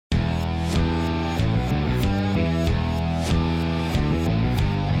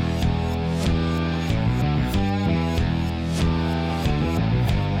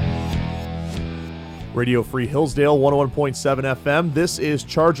Radio Free Hillsdale, 101.7 FM. This is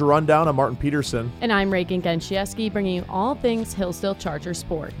Charger Rundown. I'm Martin Peterson. And I'm Reagan Genshieski, bringing you all things Hillsdale Charger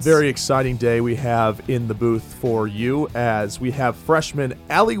sports. Very exciting day we have in the booth for you as we have freshman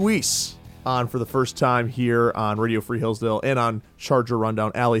Allie Weiss on for the first time here on Radio Free Hillsdale and on Charger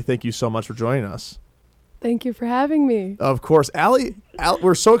Rundown. Allie, thank you so much for joining us. Thank you for having me. Of course. Allie,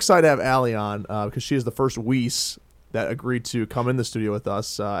 we're so excited to have Allie on because she is the first Weiss that agreed to come in the studio with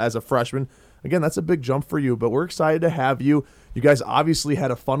us as a freshman. Again, that's a big jump for you, but we're excited to have you. You guys obviously had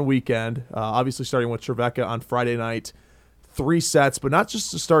a fun weekend, obviously starting with Trevecca on Friday night, 3 sets, but not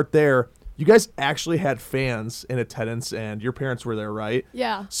just to start there. You guys actually had fans in attendance, and your parents were there, right?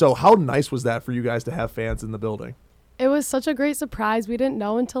 Yeah. So how nice was that for you guys to have fans in the building? It was such a great surprise. We didn't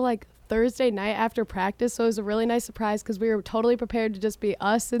know until Thursday night after practice, so it was a really nice surprise because we were totally prepared to just be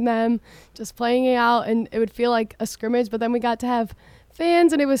us and them, just playing it out, and it would feel like a scrimmage, but then we got to have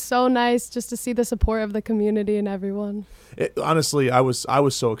fans, and it was so nice just to see the support of the community and everyone. Honestly, I was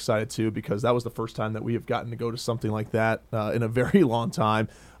so excited too because that was the first time that we have gotten to go to something like that in a very long time.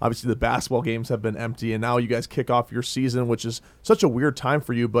 Obviously, the basketball games have been empty, and now you guys kick off your season, which is such a weird time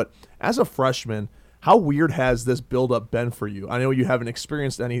for you. But as a freshman, how weird has this build-up been for you? I know you haven't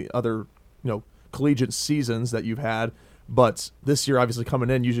experienced any other, collegiate seasons that you've had, but this year, obviously coming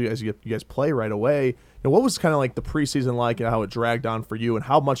in, usually you guys play right away. What was kind of like the preseason like and how it dragged on for you, and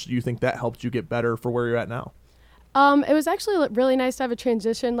how much do you think that helped you get better for where you're at now? It was actually really nice to have a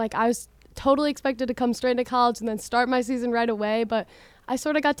transition. I was totally expected to come straight into college and then start my season right away, but I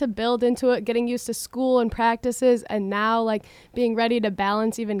sort of got to build into it, getting used to school and practices, and now being ready to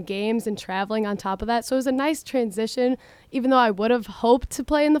balance even games and traveling on top of that. So it was a nice transition. Even though I would have hoped to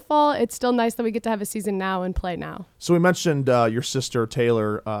play in the fall, it's still nice that we get to have a season now and play now. So we mentioned your sister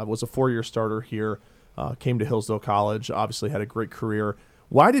Taylor was a 4-year starter here, came to Hillsdale College, obviously had a great career.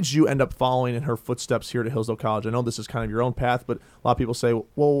 Why did you end up following in her footsteps here to Hillsdale College? I know this is kind of your own path, but a lot of people say,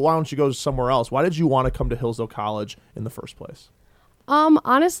 well, why don't you go somewhere else? Why did you want to come to Hillsdale College in the first place?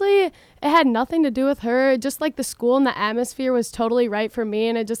 Honestly, it had nothing to do with her. Just the school and the atmosphere was totally right for me,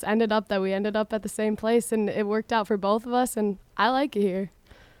 and it just ended up that we ended up at the same place, and it worked out for both of us, and I like it here.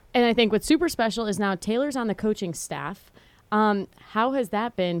 And I think what's super special is now Taylor's on the coaching staff. How has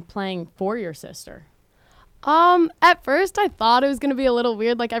that been playing for your sister? At first I thought it was going to be a little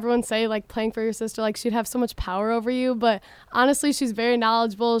weird, everyone say, playing for your sister, she'd have so much power over you, but honestly, she's very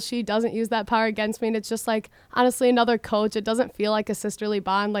knowledgeable. She doesn't use that power against me, and it's just honestly, another coach. It doesn't feel like a sisterly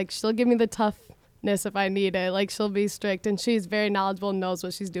bond. She'll give me the toughness if I need it. She'll be strict, and she's very knowledgeable and knows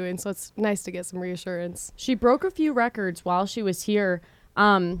what she's doing, so it's nice to get some reassurance. She broke a few records while she was here.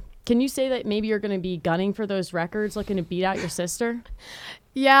 Can you say that maybe you're going to be gunning for those records, looking to beat out your sister?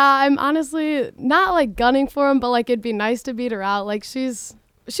 Yeah, I'm honestly not gunning for them, but it'd be nice to beat her out. She was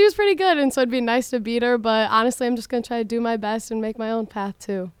pretty good, and so it'd be nice to beat her, but honestly, I'm just going to try to do my best and make my own path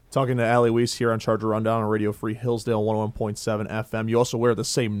too. Talking to Allie Weiss here on Charger Rundown on Radio Free Hillsdale 101.7 FM. You also wear the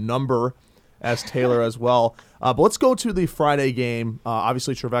same number as Taylor as well. But let's go to the Friday game.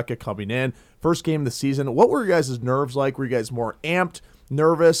 Obviously, Trevecca coming in. First game of the season. What were your guys' nerves like? Were you guys more amped,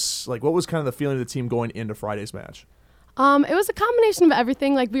 nervous? What was kind of the feeling of the team going into Friday's match? It was a combination of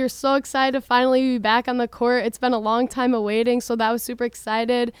everything. We were so excited to finally be back on the court. It's been a long time awaiting, so that was super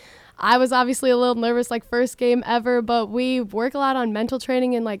excited. I was obviously a little nervous, first game ever, but we work a lot on mental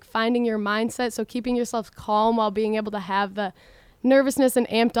training and finding your mindset, so keeping yourself calm while being able to have the nervousness and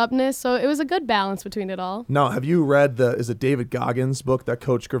amped upness. So it was a good balance between it all. Now, have you read is it David Goggins' book that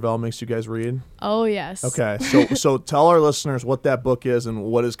Coach Gravel makes you guys read? Oh, yes. Okay, so tell our listeners what that book is and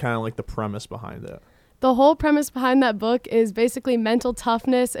what is kind of the premise behind it. The whole premise behind that book is basically mental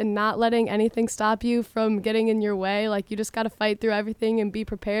toughness and not letting anything stop you from getting in your way. You just got to fight through everything and be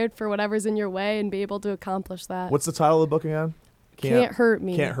prepared for whatever's in your way and be able to accomplish that. What's the title of the book again? Can't Hurt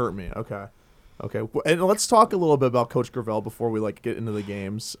Me. Can't Hurt Me. Okay. And let's talk a little bit about Coach Gravel before we get into the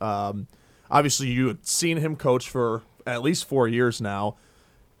games. Obviously, you had seen him coach for at least 4 years now.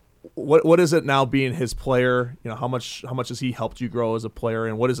 What is it now being his player? How much has he helped you grow as a player,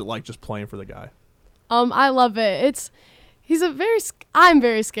 and what is it like just playing for the guy? I love it. I'm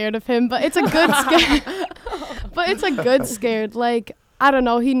very scared of him, but it's a good scared. But it's a good scared. I don't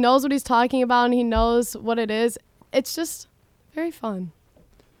know. He knows what he's talking about, and he knows what it is. It's just very fun.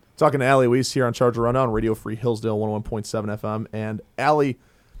 Talking to Allie Weiss here on Charger Rundown, Radio Free Hillsdale 101.7 FM. And Allie,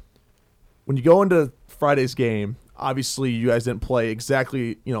 when you go into Friday's game, obviously you guys didn't play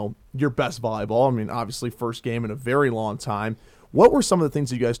exactly, your best volleyball. I mean, obviously first game in a very long time. What were some of the things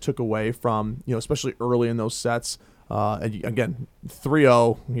that you guys took away from, especially early in those sets? And again,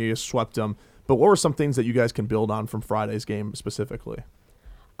 3-0, you just swept them. But what were some things that you guys can build on from Friday's game specifically?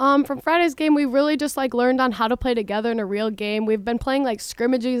 From Friday's game, we really just like learned on how to play together in a real game. We've been playing like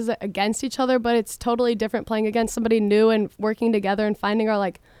scrimmages against each other, but it's totally different playing against somebody new and working together and finding our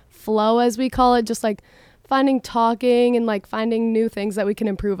like flow, as we call it, just like talking and like finding new things that we can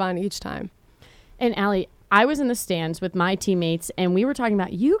improve on each time. And Allie, I was in the stands with my teammates, and we were talking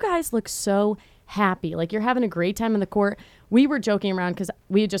about, you guys look so happy. Like, you're having a great time on the court. We were joking around because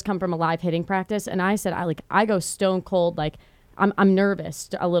we had just come from a live hitting practice, and I said, I go stone cold. Like, I'm nervous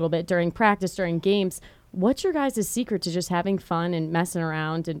a little bit during practice, during games. What's your guys' secret to just having fun and messing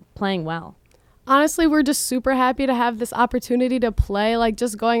around and playing well? Honestly, we're just super happy to have this opportunity to play, like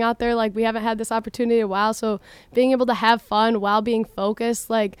just going out there, like we haven't had this opportunity in a while. So being able to have fun while being focused,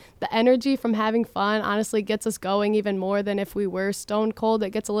 like the energy from having fun honestly gets us going even more than if we were stone cold.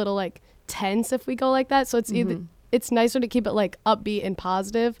 It gets a little like tense if we go like that. So it's it's nicer to keep it like upbeat and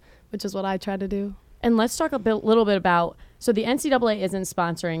positive, which is what I try to do. And let's talk little bit about, so the NCAA isn't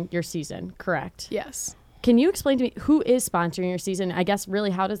sponsoring your season, correct? Yes. Can you explain to me who is sponsoring your season? I guess really,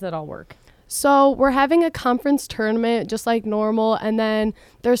 how does that all work? So we're having a conference tournament just like normal, and then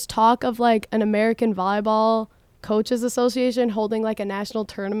there's talk of like an American Volleyball Coaches Association holding like a national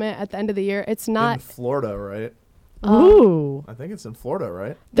tournament at the end of the year. It's not in Florida, right? Ooh. I think it's in Florida,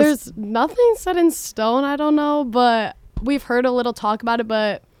 right? There's nothing set in stone, I don't know, but we've heard a little talk about it,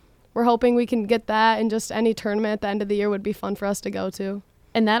 but we're hoping we can get that, and just any tournament at the end of the year would be fun for us to go to.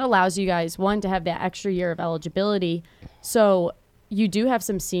 And that allows you guys, one, to have that extra year of eligibility. So you do have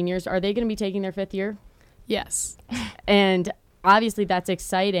some seniors. Are they going to be taking their 5th year? Yes. And obviously that's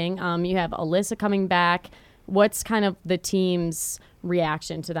exciting. You have Alyssa coming back. What's kind of the team's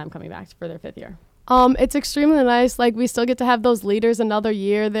reaction to them coming back for their 5th year? It's extremely nice. Like, we still get to have those leaders another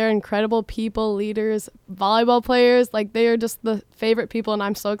year. They're incredible people, leaders, volleyball players. Like, they are just the favorite people, and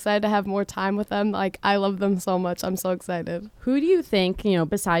I'm so excited to have more time with them. Like, I love them so much. I'm so excited. Who do you think,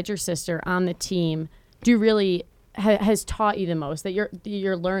 besides your sister on the team, do you really has taught you the most, that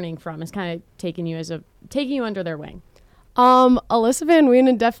you're learning from, is kind of taking you under their wing? Alyssa Van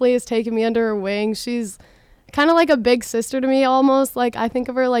Wienen definitely has taken me under her wing. She's kind of like a big sister to me almost. Like, I think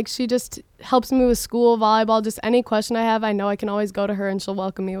of her like she just helps me with school, volleyball, just any question I have, I know I can always go to her and she'll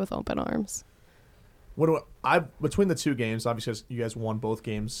welcome me with open arms. Between the two games, obviously you guys won both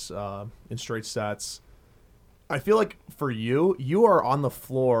games in straight sets. I feel like for you are on the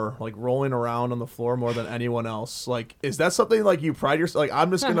floor, like rolling around on the floor more than anyone else. Like, is that something like you pride yourself? Like,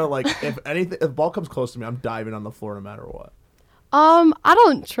 I'm just gonna like, if ball comes close to me, I'm diving on the floor no matter what. I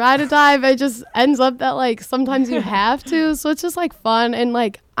don't try to dive. It just ends up that like sometimes you have to. So it's just like fun, and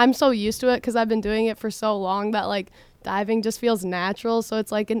like I'm so used to it because I've been doing it for so long that like diving just feels natural. So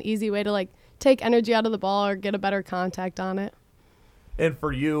it's like an easy way to like take energy out of the ball or get a better contact on it. And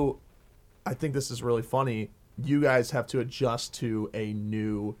for you, I think this is really funny. You guys have to adjust to a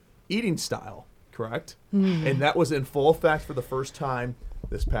new eating style, correct? And that was in full effect for the first time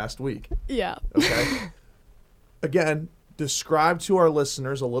this past week. Yeah. Okay. Again, describe to our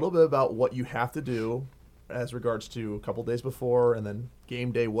listeners a little bit about what you have to do as regards to a couple days before and then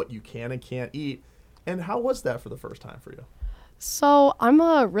game day, what you can and can't eat. And how was that for the first time for you? So I'm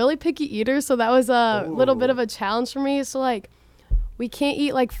a really picky eater, so that was a little bit of a challenge for me. So like, we can't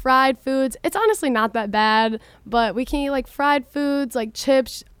eat like fried foods. It's honestly not that bad, but we can't eat like fried foods, like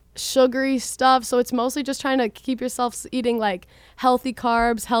chips, sugary stuff. So it's mostly just trying to keep yourself eating like healthy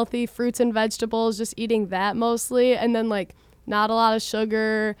carbs, healthy fruits and vegetables, just eating that mostly. And then like not a lot of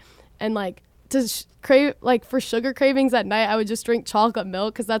sugar, and like to crave, like for sugar cravings at night, I would just drink chocolate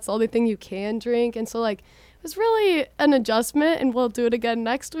milk because that's the only thing you can drink. And so like, it was really an adjustment, and we'll do it again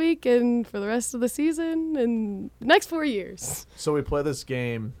next week and for the rest of the season and the next 4 years. So we play this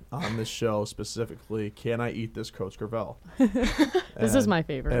game on this show specifically, Can I Eat This, Coach Gravel? This is my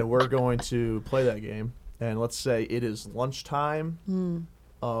favorite. And we're going to play that game. And let's say it is lunchtime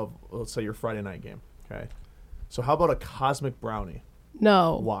of, let's say, your Friday night game. Okay. So how about a cosmic brownie?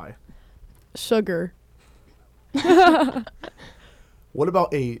 No. Why? Sugar. What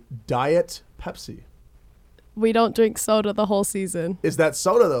about a diet Pepsi? We don't drink soda the whole season. Is that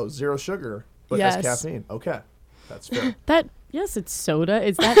soda, though? Zero sugar, but Yes. has caffeine. Okay. That's fair. Yes, it's soda.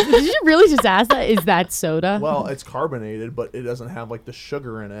 Is that? Did you really just ask that? Is that soda? Well, it's carbonated, but it doesn't have, like, the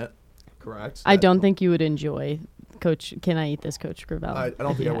sugar in it. Correct? I don't think you would enjoy Coach. Can I eat this, Coach Gravel? I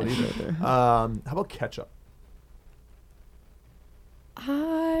don't think I would either. How about ketchup?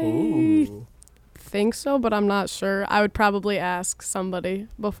 I Ooh. think so, but I'm not sure. I would probably ask somebody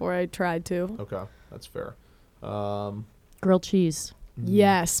before I tried to. Okay. That's fair. Grilled cheese.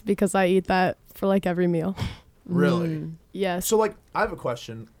 Yes, because I eat that for like every meal. Really? Yes. So, like, I have a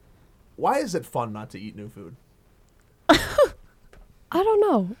question. Why is it fun not to eat new food? I don't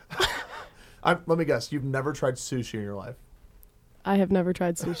know. Let me guess. You've never tried sushi in your life. I have never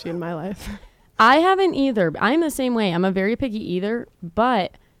tried sushi in my life. I haven't either. I'm the same way. I'm a very picky eater,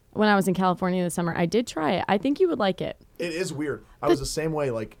 but when I was in California this summer, I did try it. I think you would like it. It is weird. I was the same way.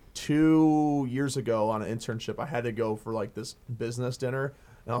 Like 2 years ago on an internship, I had to go for like this business dinner,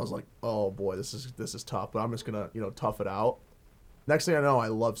 and I was like, "Oh boy, this is tough." But I'm just gonna tough it out. Next thing I know, I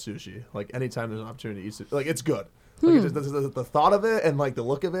love sushi. Like anytime there's an opportunity to eat sushi, like it's good. Like it just, the thought of it and like the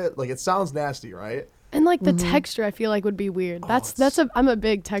look of it, like it sounds nasty, right? And like the texture, I feel like would be weird. I'm a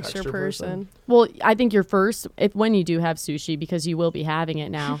big texture person. Well, I think your first, when you do have sushi, because you will be having it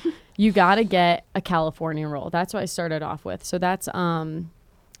now, you got to get a California roll. That's what I started off with. So that's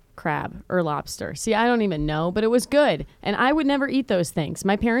crab or lobster. See, I don't even know, but it was good. And I would never eat those things.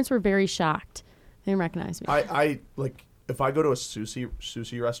 My parents were very shocked. They didn't recognize me. I like, if I go to a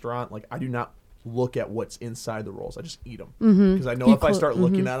sushi restaurant, like I do not look at what's inside the rolls. I just eat them. Because I know if I start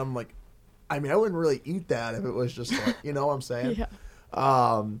looking at them, like, I mean, I wouldn't really eat that if it was just like, you know what I'm saying? Yeah.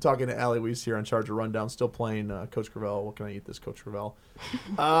 Talking to Allie Weiss here on Charger Rundown, still playing Coach Gravel. What can I eat this, Coach Gravel?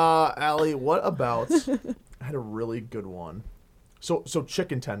 Allie, what about, I had a really good one. So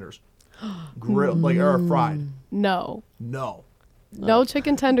chicken tenders. Grilled, like, or fried? No. No. No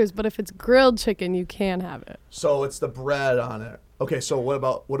chicken tenders, but if it's grilled chicken, you can have it. So it's the bread on it. Okay, so what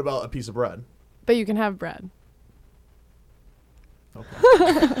about a piece of bread? But you can have bread.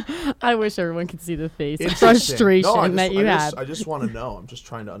 Okay. I wish everyone could see the face of Interesting. frustration that you had. I just want to know. I'm just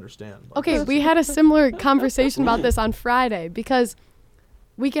trying to understand. Like, Okay, we had a similar conversation about this on Friday because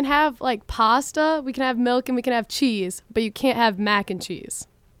we can have like pasta, we can have milk, and we can have cheese, but you can't have mac and cheese.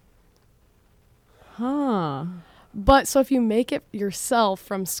 Huh. But so if you make it yourself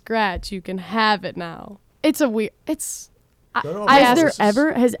from scratch, you can have it now. It's a weird. Has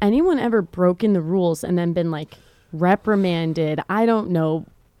anyone ever broken the rules and then been like reprimanded? I don't know.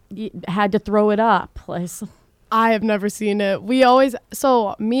 Had to throw it up. I have never seen it. Me,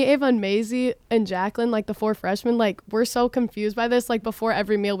 Ava, and Maisie, and Jacqueline, like the 4 freshmen, like we're so confused by this. Like before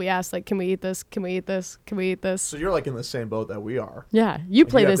every meal, we ask, like, can we eat this? Can we eat this? Can we eat this? So you're like in the same boat that we are. Yeah, you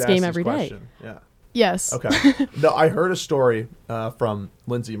play have this to game ask every day. question. Yeah. Yes. Okay. No, I heard a story from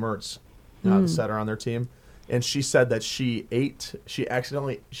Lindsay Mertz, the setter on their team, and she said that she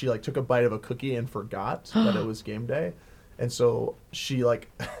like took a bite of a cookie and forgot that it was game day, and so she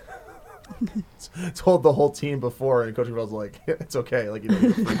like told the whole team before, and Coach Gravel's like, it's okay, like, you know,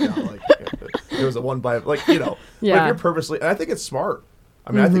 you freak out, like it was a one bite, like, you know, yeah. Like you're purposely, and I think it's smart.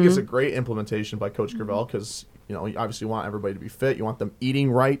 I mean, I think it's a great implementation by Coach Gravel because, you know, you obviously want everybody to be fit, you want them eating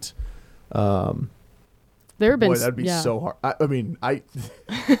right. There have been, that'd be so hard. I mean, like,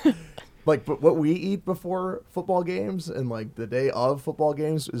 but what we eat before football games and like the day of football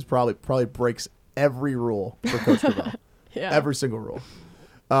games is probably breaks every rule for Coach Gravel. Yeah. Every single rule.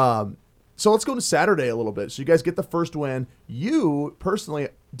 So let's go to Saturday a little bit. So you guys get the first win. You personally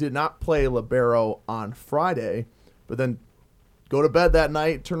did not play libero on Friday, but then go to bed that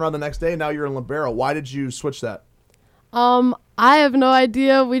night, turn around the next day, now you're in libero. Why did you switch that? I have no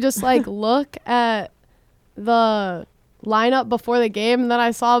idea. We just like look at the lineup before the game, and then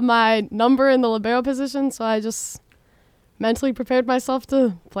I saw my number in the libero position, so I just mentally prepared myself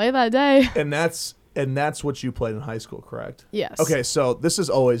to play that day. And that's what you played in high school, correct? Yes. Okay, so this is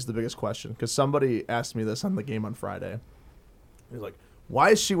always the biggest question because somebody asked me this on the game on Friday. He's like, "Why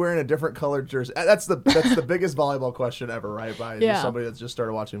is she wearing a different colored jersey?" That's the biggest volleyball question ever, right? By just somebody that's just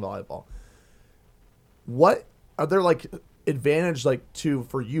started watching volleyball. What are there like advantage like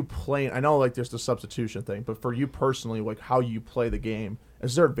for you playing? I know like there's the substitution thing, but for you personally, like how you play the game,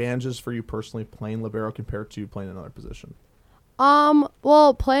 is there advantages for you personally playing libero compared to playing another position?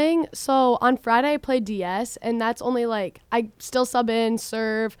 Well, so on Friday I played DS, and that's only like, I still sub in,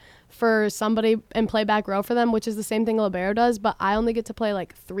 serve for somebody and play back row for them, which is the same thing a libero does, but I only get to play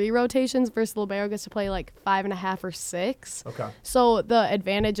like 3 rotations versus the libero gets to play like 5.5 or 6. Okay. So the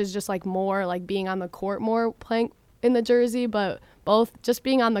advantage is just like more like being on the court more, playing in the jersey, but both just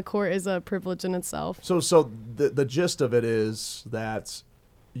being on the court is a privilege in itself. So the gist of it is that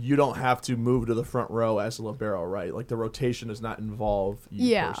you don't have to move to the front row as a libero, right? Like the rotation does not involve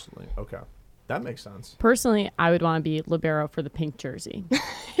you personally. Okay. That makes sense. Personally, I would want to be libero for the pink jersey.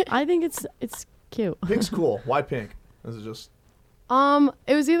 I think it's cute. Pink's cool. Why pink? Is it just...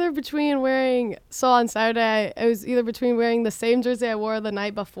 It was either between on Saturday, it was either between wearing the same jersey I wore the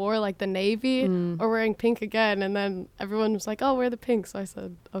night before, like the navy, or wearing pink again. And then everyone was like, oh, wear the pink. So I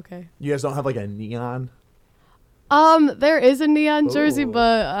said, okay. You guys don't have like a neon? There is a neon jersey, Ooh.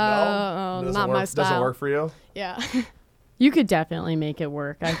 but not my style. Doesn't work for you? Yeah. You could definitely make it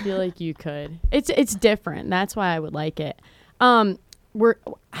work. I feel like you could. It's different. That's why I would like it.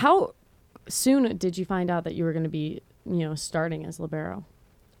 how soon did you find out that you were going to be, starting as libero?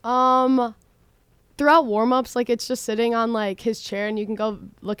 Throughout warm-ups, like it's just sitting on like his chair and you can go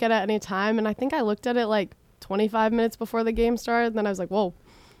look at it any time. And I think I looked at it like 25 minutes before the game started. And then I was like, whoa.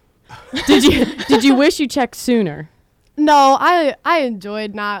 Did you wish you checked sooner? No, I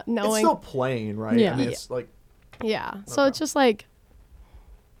enjoyed not knowing. It's still playing, right? Yeah. I mean, it's like. Yeah. So Okay. it's just like,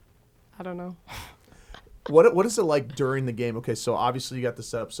 I don't know. What is it like during the game? Okay, so obviously you got the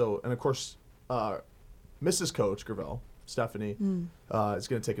setup. So, and of course, Mrs. Coach Gravel, Stephanie, is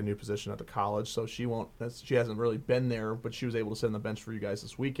going to take a new position at the college. So she hasn't really been there, but she was able to sit on the bench for you guys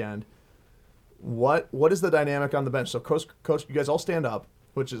this weekend. What is the dynamic on the bench? So coach, you guys all stand up,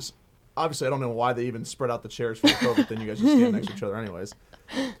 which is obviously I don't know why they even spread out the chairs for the COVID. Then you guys just stand next to each other, anyways.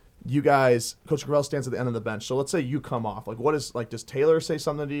 You guys, Coach Gravel stands at the end of the bench. So let's say you come off. Like, does Taylor say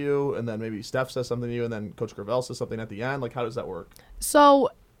something to you, and then maybe Steph says something to you, and then Coach Gravel says something at the end? Like, how does that work? So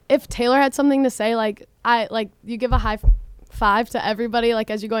if Taylor had something to say, you give a high five to everybody, like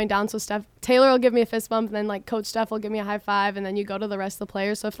as you're going down. So Taylor will give me a fist bump, and then like Coach Steph will give me a high five, and then you go to the rest of the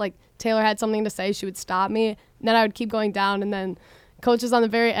players. So if like Taylor had something to say, she would stop me, and then I would keep going down, and then Coach is on the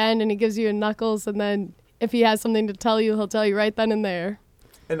very end, and he gives you a knuckles, and then if he has something to tell you, he'll tell you right then and there.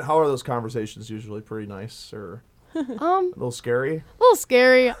 And how are those conversations usually? Pretty nice or a little scary? A little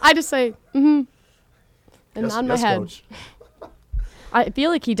scary. I just say, and nod my head. Coach. I feel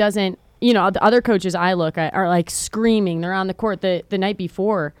like he doesn't, the other coaches I look at are like screaming. They're on the court the night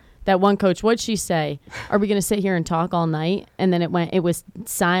before. That one coach, what'd she say? Are we going to sit here and talk all night? And then it was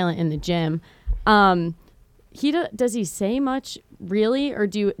silent in the gym. Does he say much really? Or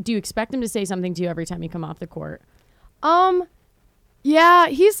do you expect him to say something to you every time you come off the court? Yeah,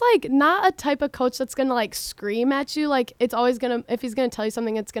 he's like not a type of coach that's gonna like scream at you. Like it's always if he's gonna tell you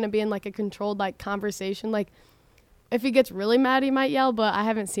something, it's gonna be in like a controlled like conversation. Like if he gets really mad, he might yell, but I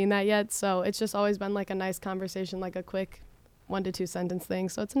haven't seen that yet. So it's just always been like a nice conversation, like a quick 1 to 2 sentence thing.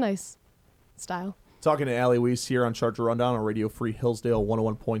 So it's a nice style. Talking to Allie Weiss here on Charger Rundown on Radio Free Hillsdale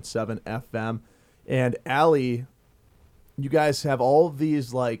 101.7 FM. And Allie, you guys have all of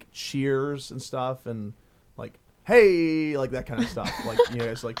these like cheers and stuff and like, hey, like that kind of stuff. Like you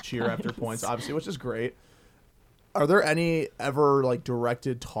guys like cheer after points, obviously, which is great. Are there any ever like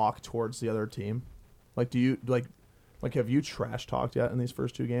directed talk towards the other team? Like, do you like have you trash talked yet in these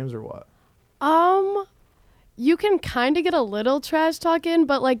first 2 games or what? You can kind of get a little trash talk in,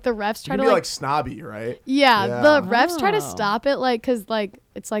 but like the refs try You to can be like like snobby, right? Yeah, Yeah. the refs try to Oh. stop it, like, because, like,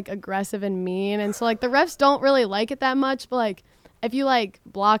 it's, like, aggressive and mean. And so, like, the refs don't really like it that much. But, like, if you, like,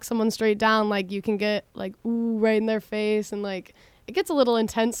 block someone straight down, like, you can get, like, ooh, right in their face. And, like, it gets a little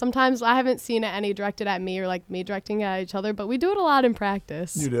intense sometimes. I haven't seen it any directed at me or, like, me directing at each other. But we do it a lot in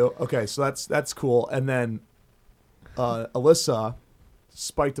practice. You do? Okay, so that's cool. And then Alyssa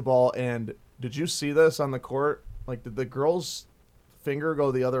spiked the ball. And did you see this on the court? Like, did the girl's finger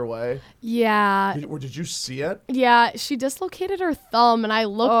go the other way? Yeah. Did you see it? Yeah, she dislocated her thumb, and I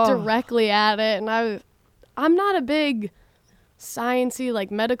looked Oh. directly at it. And I'm not a big sciencey, like,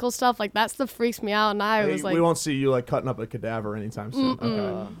 medical stuff. Like, that stuff freaks me out. And I was like, we won't see you like cutting up a cadaver anytime soon.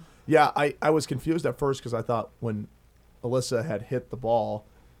 Okay. Yeah, I was confused at first because I thought when Alyssa had hit the ball,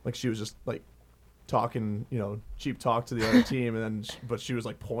 like she was just like talking, cheap talk to the other team, and then but she was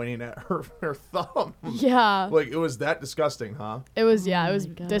like pointing at her thumb. yeah. Like it was that disgusting, huh? It was, Oh it was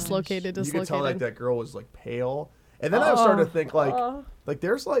my gosh. dislocated. You could tell like dislocated. that girl was like pale, and then I started to think like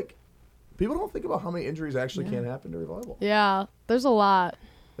there's like people don't think about how many injuries actually can happen during volleyball. Yeah, there's a lot.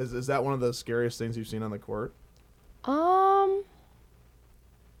 Is that one of the scariest things you've seen on the court?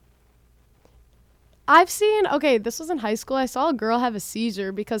 I've seen, okay, this was in high school. I saw a girl have a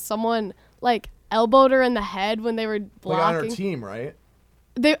seizure because someone like elbowed her in the head when they were Like on her blocking. team, right?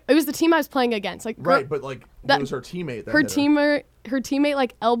 It was the team I was playing against. Like Right, but like that- it was her teammate. That her hit her. teammate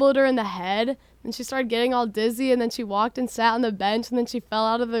like elbowed her in the head, and she started getting all dizzy, and then she walked and sat on the bench, and then she fell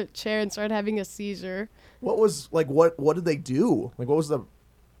out of the chair and started having a seizure. What was like? What did they do? Like, what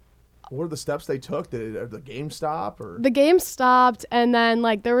were the steps they took? Did the game stop or? The game stopped, and then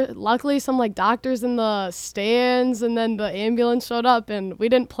like there were luckily some like doctors in the stands, and then the ambulance showed up, and we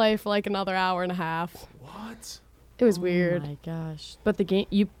didn't play for like another hour and a half. What? It was Oh weird. my gosh. But the game,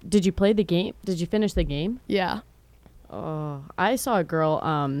 did you play the game? Did you finish the game? Yeah. Oh, I saw a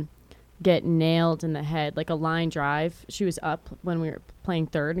girl get nailed in the head, like a line drive. She was up when we were playing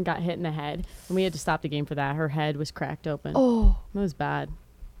third and got hit in the head, and we had to stop the game for that. Her head was cracked open. Oh. It was bad.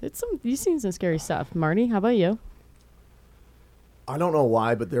 You've seen some scary stuff. Marty, how about you? I don't know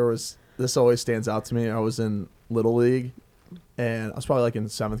why, but this always stands out to me. I was in Little League, and I was probably like in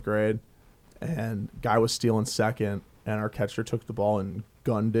 7th grade, and guy was stealing second, and our catcher took the ball and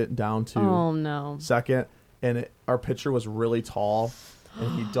gunned it down to Oh no. second, and our pitcher was really tall,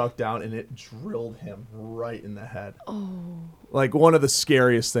 and he ducked down, and it drilled him right in the head. Oh. Like one of the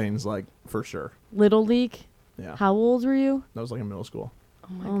scariest things, like for sure. Little League. Yeah, How old were you? that was like in middle school.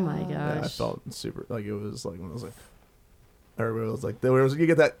 Oh my gosh. Yeah, I felt super like it was like when it was like everybody was like there was you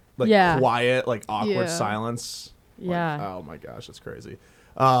get that like Yeah. quiet like awkward Yeah. silence. Like, Yeah. oh my gosh, that's crazy.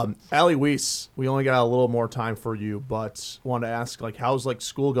 Allie Weiss, we only got a little more time for you, but wanted to ask like how's like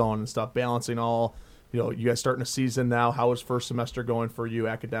school going and stuff, balancing all. You know, you guys starting a season now. How is first semester going for you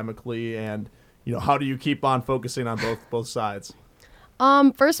academically, and you know how do you keep on focusing on both sides?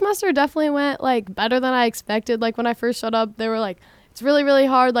 First semester definitely went like better than I expected. Like when I first showed up, they were like, it's really, really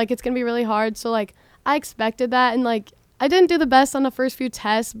hard. Like it's gonna be really hard. So like I expected that, and like I didn't do the best on the first few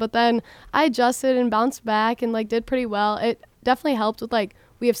tests, but then I adjusted and bounced back and like did pretty well. It definitely helped with like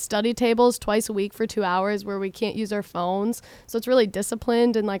we have study tables twice a week for 2 hours where we can't use our phones. So it's really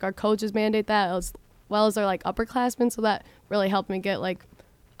disciplined, and like our coaches mandate that as well as our like upperclassmen. So that really helped me get like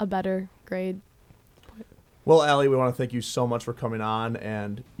a better grade. Well, Allie, we want to thank you so much for coming on,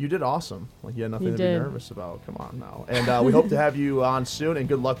 and you did awesome. Like you had nothing You to did. be nervous about. Come on now, and we hope to have you on soon. And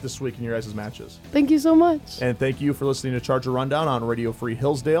good luck this week in your guys' matches. Thank you so much. And thank you for listening to Charger Rundown on Radio Free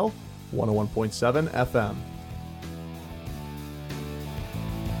Hillsdale, 101.7 FM.